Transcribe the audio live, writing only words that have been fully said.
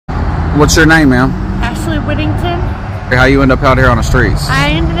What's your name, ma'am? Ashley Whittington. How you end up out here on the streets? I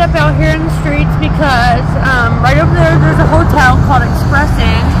ended up out here in the streets because right over there's a hotel called Express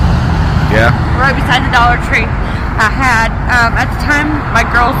Inn. Yeah. Right beside the Dollar Tree. I had, at the time, my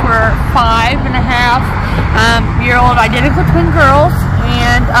girls were 5.5-year-old identical twin girls,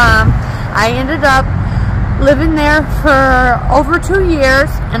 and I ended up living there for over 2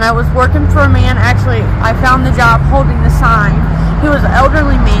 years, and I was working for a man. Actually, I found the job holding the sign. He was an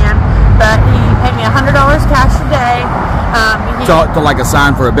elderly man, but he paid me $100 cash a day. To like a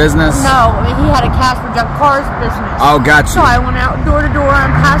sign for a business? No, he had a cash for junk cars business. Oh, got you. So I went out door to door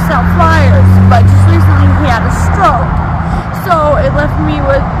and passed out flyers, but just recently he had a stroke. So it left me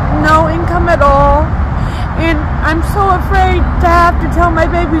with no income at all, and I'm so afraid to have to tell my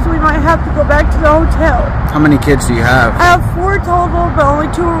babies we might have to go back to the hotel. How many kids do you have? I have 4 total, but only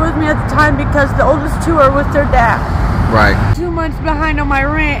 2 were with me at the time because the oldest 2 are with their dad. Right. 2 months behind on my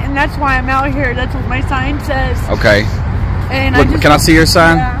rent, and that's why I'm out here. That's what my sign says. Okay. And Can I see your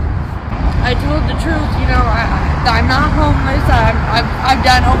sign? Yeah, I told the truth. You know, I'm not homeless. I've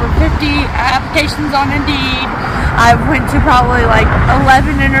done over 50 applications on Indeed. I went to probably like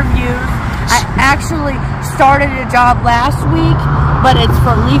 11 interviews. I actually started a job last week, but it's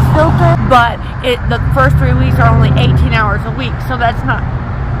for leaf filter. But the first 3 weeks are only 18 hours a week, so that's not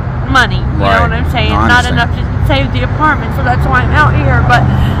money. You know what I'm saying? Not enough to save the apartment, so that's why I'm out here. But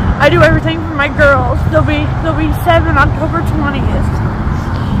I do everything for my girls. They'll be 7 October 20th.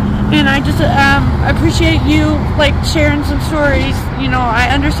 And I just appreciate you like sharing some stories. You know,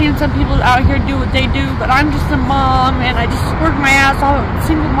 I understand some people out here do what they do, but I'm just a mom, and I just work my ass off. I'm a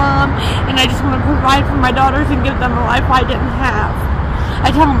single mom, and I just want to provide for my daughters and give them a life I didn't have.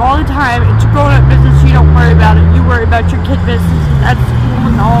 I tell them all the time, it's a grown-up business. You don't worry about it. You worry about your kid business, and that's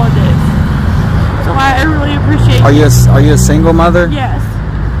all it is. So I really appreciate. Are you a single mother? Yes.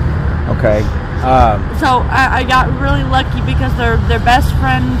 Okay. So I got really lucky because their best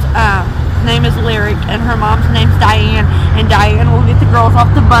friend's name is Lyric, and her mom's name's Diane, and Diane will get the girls off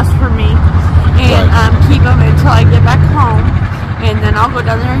the bus for me and keep them until I get back home, and then I'll go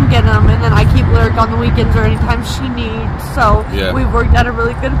down there and get them, and then I keep Lyric on the weekends or anytime she needs. So we've worked out a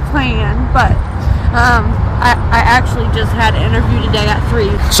really good plan, but I actually just had an interview today at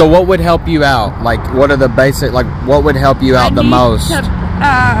 3. So what would help you out? Like, what are the basic, like, what would help you out the most?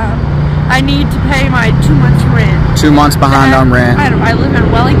 I need to pay my 2 months rent. 2 months behind on rent. I live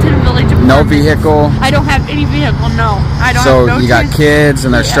in Wellington Village. No vehicle? I don't have any vehicle, no. I don't so have no you got kids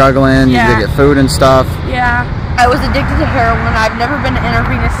and they're struggling, you get food and stuff? Yeah. I was addicted to heroin. I've never been an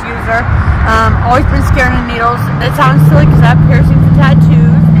intravenous user. Always been scared of needles. It sounds silly because I have piercings and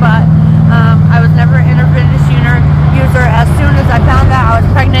tattoos, but I was never an intravenous user. As soon as I found out I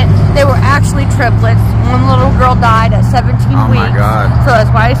was pregnant, they were actually triplets. One little girl died at 17 weeks. Oh my God. So that's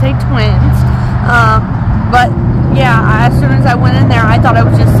why I say twins. But yeah, as soon as I went in there, I thought I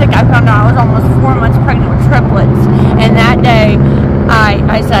was just sick. I found out I was almost 4 months pregnant with triplets. And that day,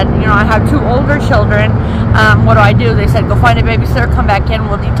 I said, you know, I have 2 older children. What do? They said, go find a babysitter, come back in,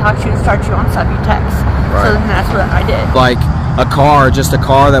 we'll detox you and start you on Subutex. Right. So then that's what I did. Like just a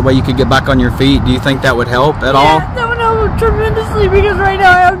car, that way you could get back on your feet. Do you think that would help at all? Yeah, that would help tremendously, because right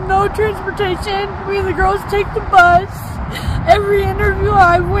now I have no transportation. Me and the girls take the bus. Every interview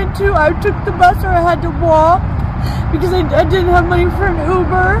I went to, I took the bus or I had to walk because I didn't have money for an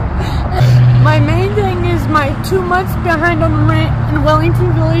Uber. My main thing is my 2 months behind on rent in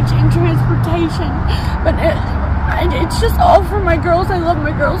Wellington Village and transportation. But it's just all for my girls. I love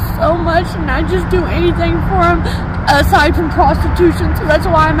my girls so much, and I just do anything for them aside from prostitution. So that's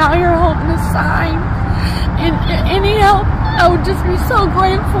why I'm out here holding a sign. And any help, I would just be so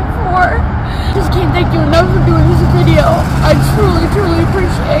grateful for. Just can't thank you enough for doing this video. I truly, truly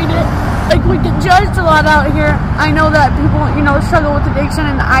appreciate it. Like, we get judged a lot out here. I know that people, you know, struggle with addiction,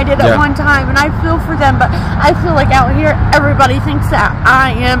 and I did at one time, and I feel for them, but I feel like out here, everybody thinks that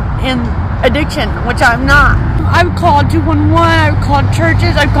I am in addiction, which I'm not. I've called 211, I've called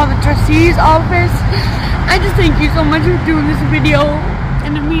churches, I've called the trustee's office. I just thank you so much for doing this video,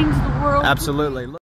 and it means the world. Absolutely.